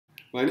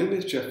My name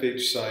is Jeff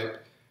H. Sipe,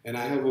 and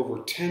I have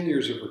over 10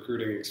 years of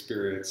recruiting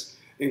experience,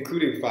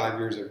 including 5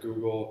 years at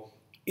Google.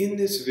 In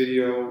this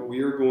video,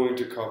 we are going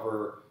to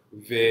cover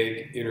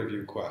vague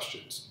interview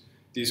questions.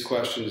 These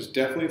questions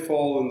definitely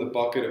fall in the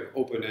bucket of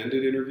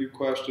open-ended interview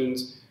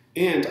questions,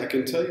 and I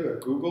can tell you at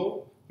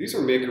Google, these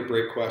are make or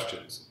break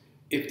questions.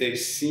 If they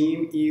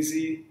seem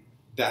easy,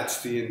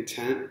 that's the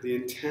intent. The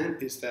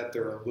intent is that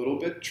they're a little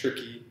bit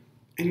tricky,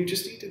 and you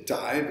just need to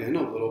dive in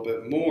a little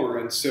bit more.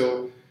 And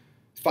so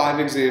 5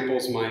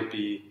 examples might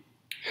be: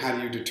 how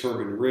do you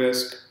determine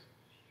risk?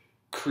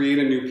 Create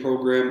a new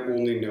program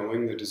only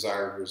knowing the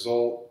desired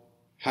result.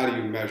 How do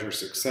you measure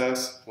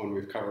success? One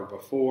we've covered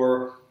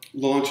before.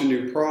 Launch a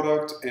new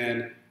product,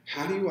 and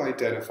how do you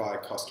identify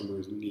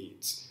customers'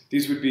 needs?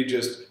 These would be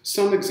just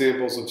some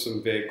examples of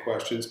some vague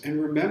questions.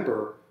 And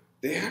remember,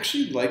 they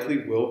actually likely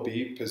will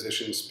be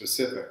position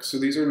specific. So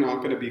these are not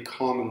going to be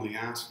commonly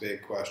asked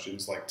vague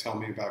questions like tell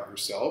me about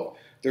yourself.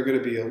 They're going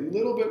to be a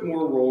little bit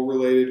more role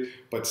related,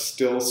 but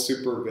still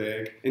super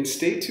vague. And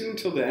stay tuned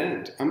till the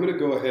end. I'm going to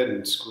go ahead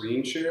and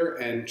screen share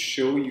and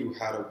show you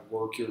how to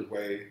work your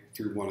way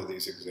through one of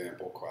these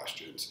example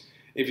questions.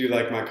 If you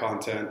like my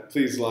content,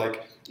 please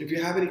like. If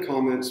you have any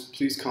comments,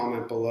 please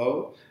comment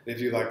below. If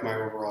you like my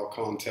overall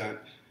content,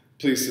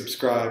 please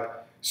subscribe.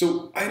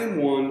 So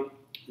item 1,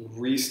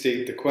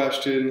 restate the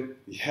question.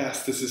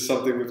 Yes, this is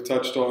something we've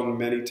touched on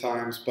many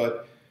times,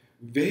 but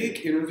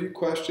vague interview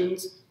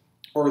questions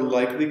are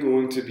likely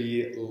going to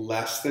be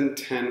less than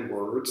 10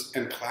 words,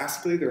 and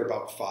classically they're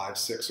about 5,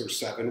 6, or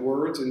 7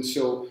 words. And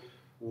so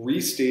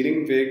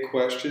restating vague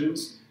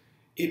questions,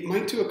 it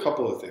might do a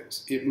couple of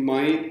things. It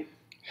might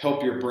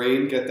help your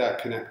brain get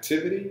that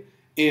connectivity,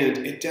 and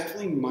it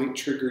definitely might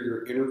trigger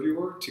your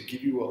interviewer to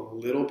give you a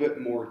little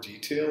bit more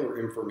detail or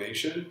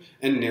information,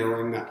 and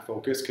narrowing that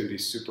focus can be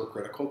super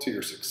critical to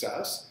your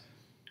success.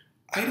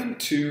 Item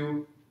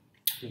 2,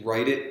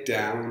 write it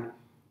down.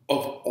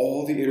 Of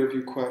all the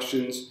interview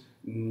questions,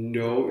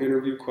 no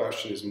interview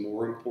question is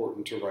more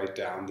important to write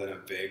down than a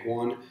vague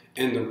one,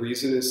 and the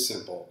reason is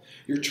simple.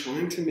 You're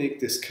trying to make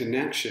this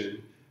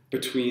connection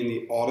between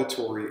the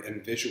auditory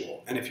and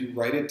visual, and if you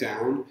write it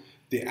down,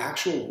 the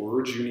actual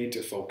words you need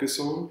to focus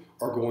on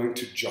are going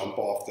to jump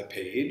off the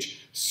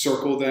page.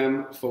 Circle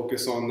them,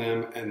 focus on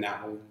them, and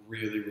that will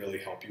really, really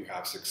help you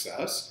have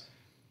success.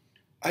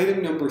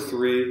 Item number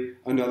 3,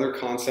 another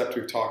concept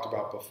we've talked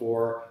about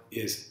before,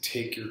 is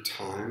take your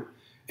time.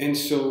 And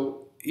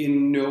so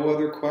in no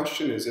other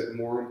question is it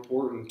more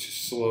important to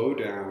slow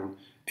down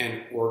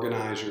and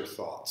organize your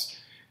thoughts.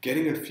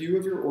 Getting a few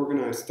of your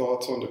organized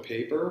thoughts onto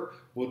paper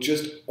will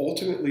just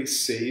ultimately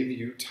save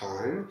you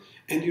time,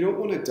 and you don't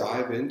want to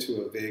dive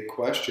into a vague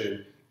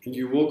question.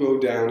 You will go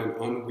down an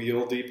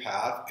unwieldy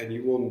path and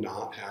you will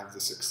not have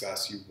the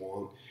success you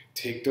want.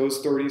 Take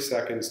those 30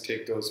 seconds,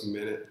 take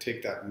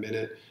that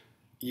minute,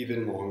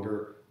 even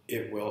longer.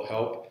 It will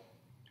help.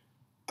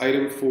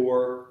 Item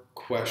 4,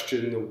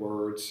 question the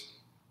words.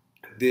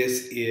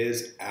 This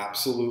is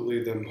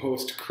absolutely the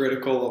most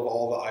critical of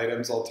all the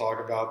items I'll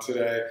talk about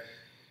today.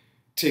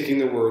 Taking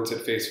the words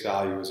at face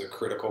value is a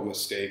critical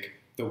mistake.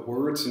 The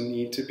words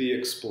need to be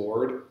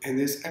explored, and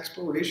this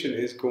exploration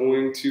is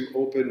going to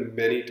open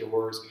many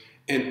doors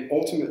and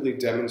ultimately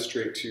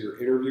demonstrate to your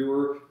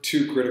interviewer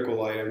 2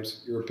 critical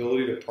items: your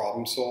ability to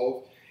problem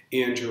solve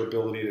and your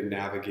ability to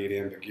navigate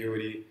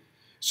ambiguity.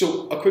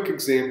 So a quick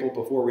example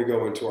before we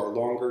go into our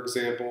longer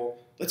example.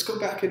 Let's go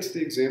back into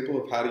the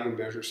example of how do you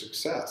measure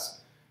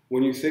success.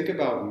 When you think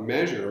about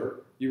measure,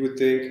 you would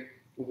think,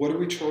 what are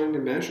we trying to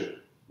measure?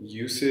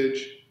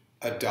 Usage,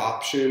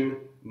 adoption,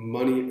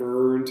 money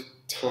earned,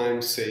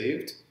 time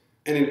saved.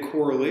 And in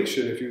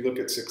correlation, if you look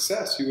at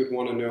success, you would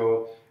want to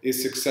know,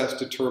 is success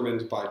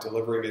determined by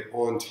delivering it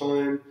on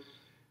time,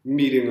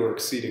 meeting or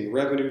exceeding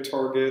revenue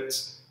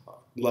targets,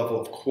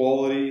 level of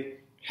quality,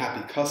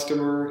 happy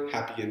customer,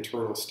 happy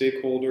internal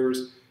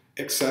stakeholders,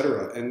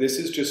 etc. And this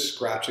is just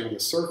scratching the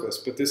surface,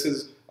 but this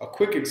is a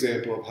quick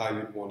example of how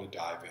you'd want to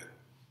dive in.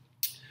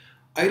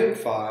 Item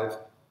 5,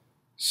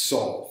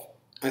 solve.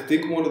 I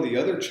think one of the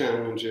other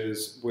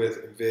challenges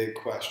with vague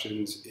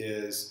questions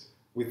is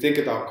we think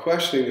about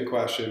questioning the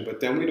question, but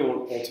then we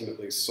don't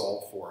ultimately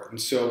solve for it. And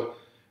so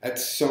at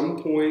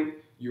some point,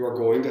 you are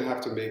going to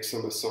have to make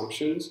some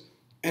assumptions.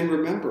 And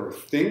remember,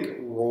 think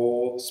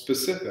role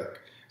specific.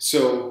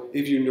 So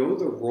if you know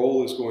the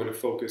role is going to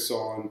focus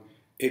on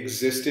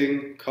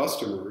existing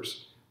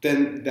customers,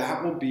 then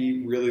that will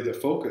be really the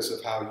focus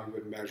of how you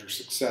would measure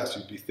success.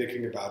 You'd be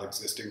thinking about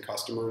existing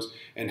customers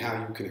and how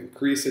you can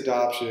increase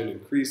adoption,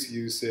 increase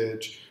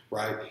usage,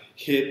 right?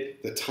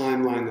 Hit the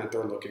timeline that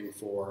they're looking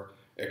for,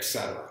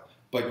 etc.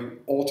 But you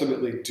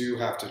ultimately do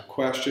have to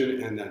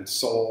question and then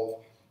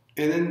solve.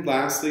 And then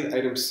lastly,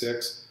 item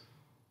 6,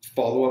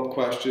 follow-up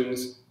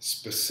questions.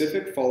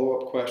 Specific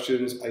follow-up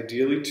questions,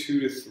 ideally 2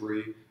 to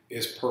 3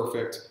 is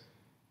perfect.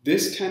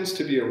 This tends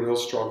to be a real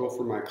struggle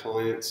for my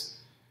clients.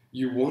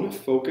 You want to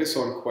focus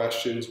on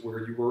questions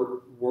where you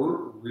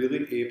weren't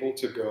really able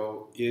to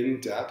go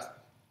in depth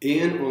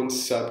and on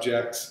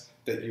subjects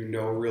that you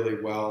know really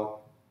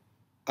well.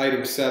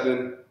 Item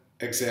 7,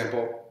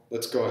 example,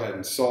 let's go ahead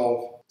and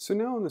solve. So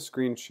now on the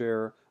screen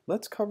share,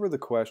 let's cover the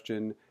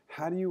question,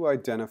 how do you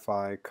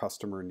identify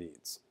customer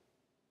needs?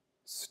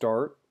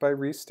 Start by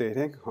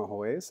restating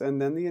always,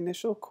 and then the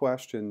initial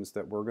questions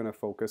that we're going to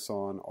focus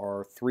on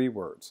are 3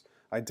 words: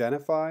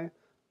 identify,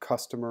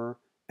 customer,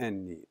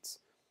 and needs.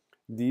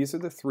 These are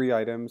the 3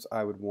 items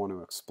I would want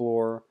to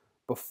explore.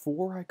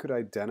 Before I could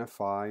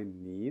identify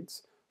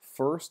needs,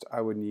 first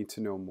I would need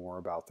to know more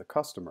about the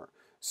customer.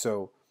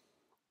 So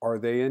are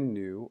they a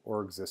new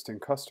or existing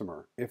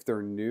customer? If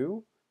they're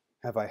new,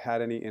 have I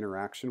had any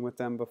interaction with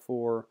them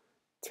before?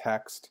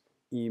 Text,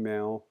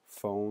 email,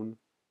 phone?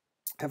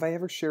 Have I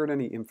ever shared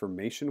any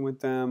information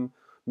with them?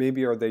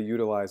 Maybe are they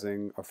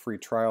utilizing a free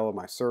trial of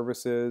my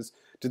services?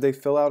 Did they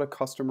fill out a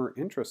customer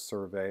interest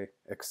survey,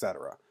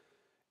 etc.?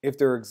 If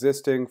they're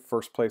existing,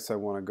 first place I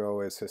want to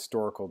go is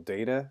historical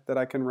data that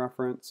I can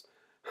reference.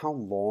 How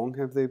long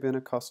have they been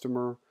a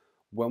customer?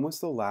 When was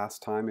the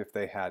last time if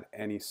they had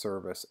any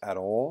service at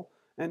all?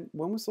 And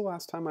when was the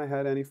last time I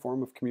had any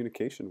form of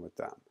communication with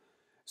them?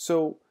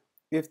 So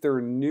if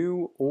they're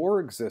new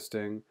or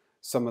existing,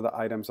 some of the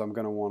items I'm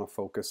going to want to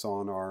focus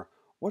on are,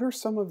 what are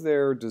some of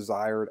their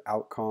desired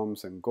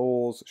outcomes and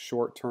goals,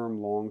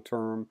 short-term,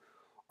 long-term?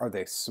 Are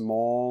they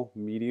small,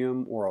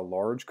 medium, or a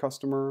large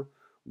customer?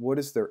 What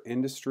is their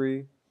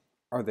industry?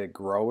 Are they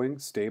growing,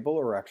 stable,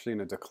 or actually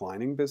in a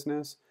declining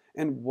business?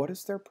 And what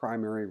is their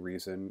primary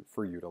reason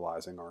for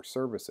utilizing our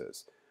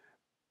services?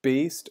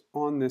 Based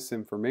on this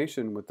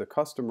information with the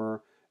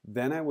customer,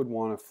 then I would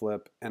want to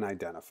flip and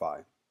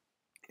identify.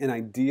 And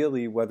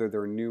ideally, whether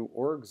they're new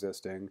or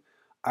existing,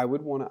 I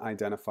would want to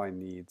identify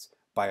needs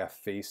by a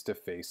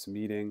face-to-face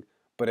meeting,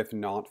 but if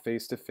not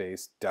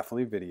face-to-face,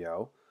 definitely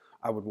video.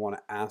 I would want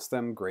to ask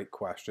them great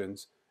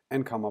questions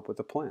and come up with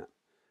a plan.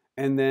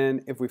 And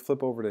then if we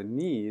flip over to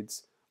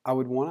needs, I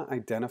would want to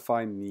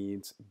identify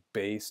needs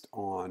based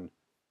on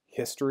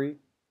history,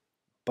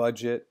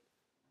 budget,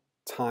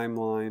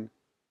 timeline,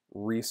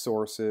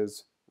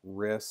 resources,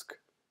 risk,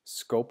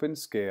 scope and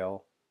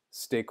scale,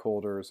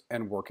 stakeholders,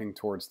 and working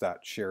towards that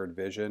shared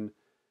vision.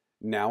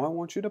 Now I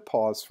want you to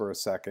pause for a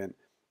second,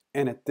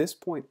 and at this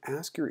point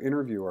ask your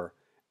interviewer,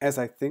 as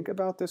I think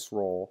about this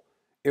role,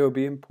 it would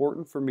be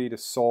important for me to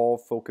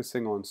solve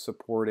focusing on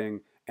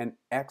supporting an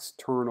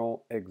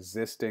external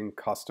existing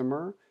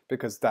customer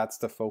because that's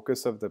the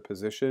focus of the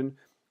position.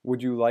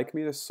 Would you like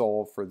me to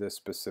solve for this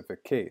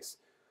specific case?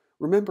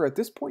 Remember, at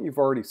this point you've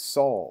already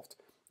solved,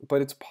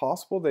 but it's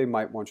possible they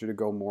might want you to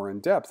go more in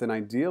depth, and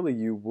ideally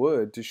you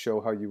would, to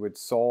show how you would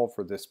solve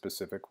for this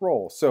specific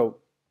role. So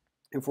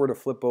if we're to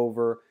flip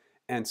over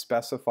and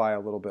specify a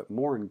little bit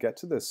more and get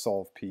to this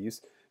solve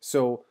piece,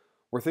 so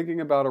we're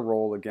thinking about a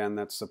role again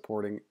that's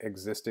supporting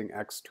existing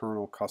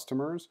external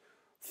customers.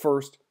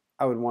 First,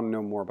 I would want to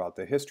know more about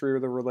the history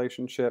of the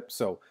relationship,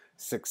 so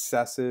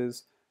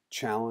successes,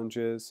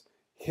 challenges,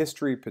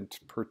 history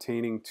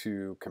pertaining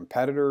to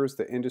competitors,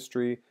 the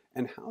industry,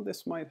 and how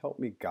this might help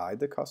me guide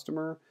the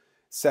customer.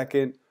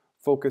 Second,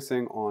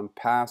 focusing on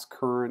past,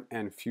 current,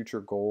 and future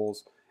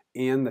goals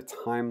and the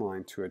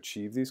timeline to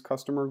achieve these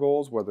customer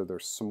goals, whether they're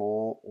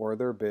small or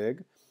they're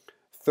big.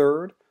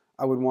 Third,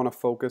 I would want to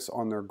focus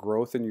on their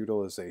growth and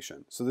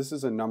utilization. So this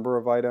is a number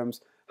of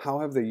items. How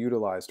have they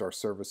utilized our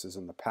services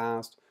in the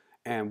past?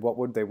 And what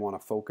would they want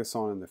to focus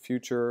on in the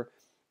future?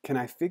 Can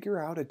I figure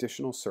out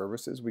additional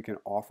services we can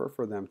offer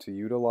for them to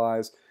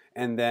utilize?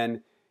 And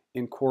then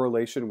in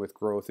correlation with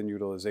growth and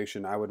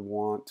utilization, I would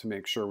want to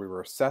make sure we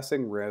were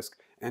assessing risk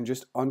and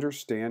just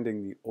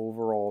understanding the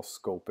overall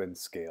scope and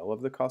scale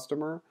of the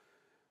customer.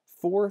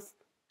 Fourth,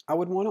 I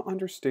would want to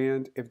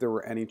understand if there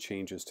were any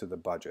changes to the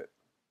budget.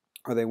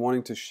 Are they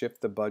wanting to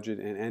shift the budget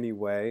in any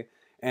way?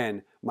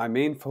 And my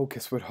main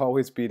focus would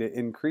always be to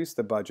increase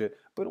the budget,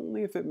 but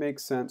only if it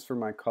makes sense for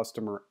my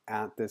customer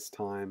at this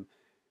time,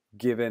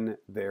 given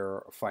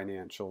their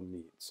financial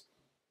needs.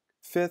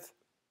 Fifth,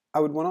 I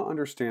would want to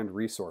understand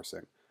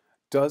resourcing.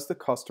 Does the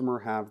customer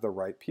have the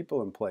right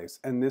people in place?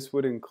 And this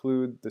would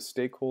include the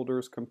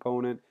stakeholders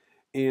component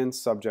and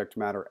subject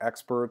matter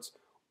experts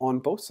on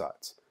both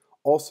sides.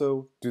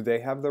 Also, do they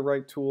have the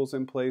right tools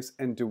in place,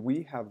 and do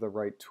we have the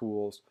right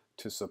tools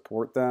to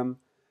support them?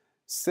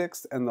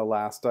 Sixth, and the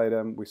last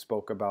item we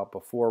spoke about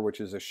before, which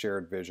is a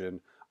shared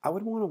vision. I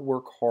would want to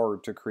work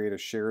hard to create a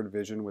shared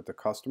vision with the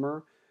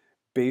customer.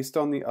 Based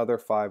on the other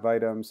 5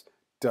 items,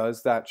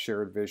 does that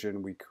shared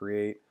vision we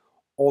create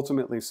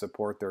ultimately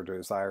support their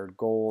desired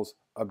goals,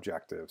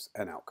 objectives,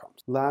 and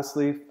outcomes?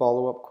 Lastly,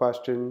 follow-up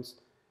questions.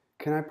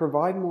 Can I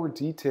provide more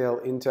detail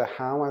into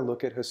how I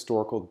look at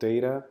historical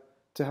data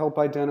to help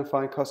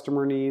identify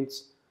customer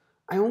needs?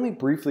 I only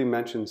briefly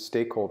mentioned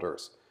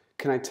stakeholders.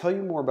 Can I tell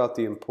you more about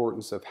the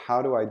importance of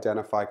how to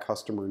identify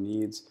customer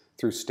needs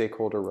through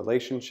stakeholder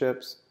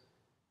relationships?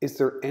 Is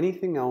there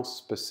anything else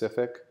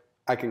specific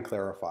I can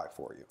clarify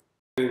for you?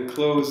 In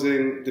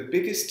closing, the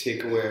biggest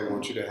takeaway I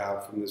want you to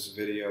have from this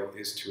video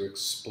is to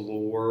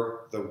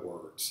explore the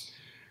words.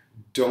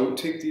 Don't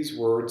take these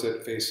words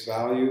at face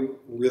value.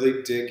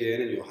 Really dig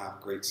in and you'll have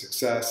great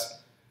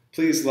success.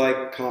 Please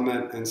like,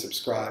 comment, and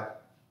subscribe.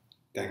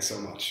 Thanks so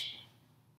much.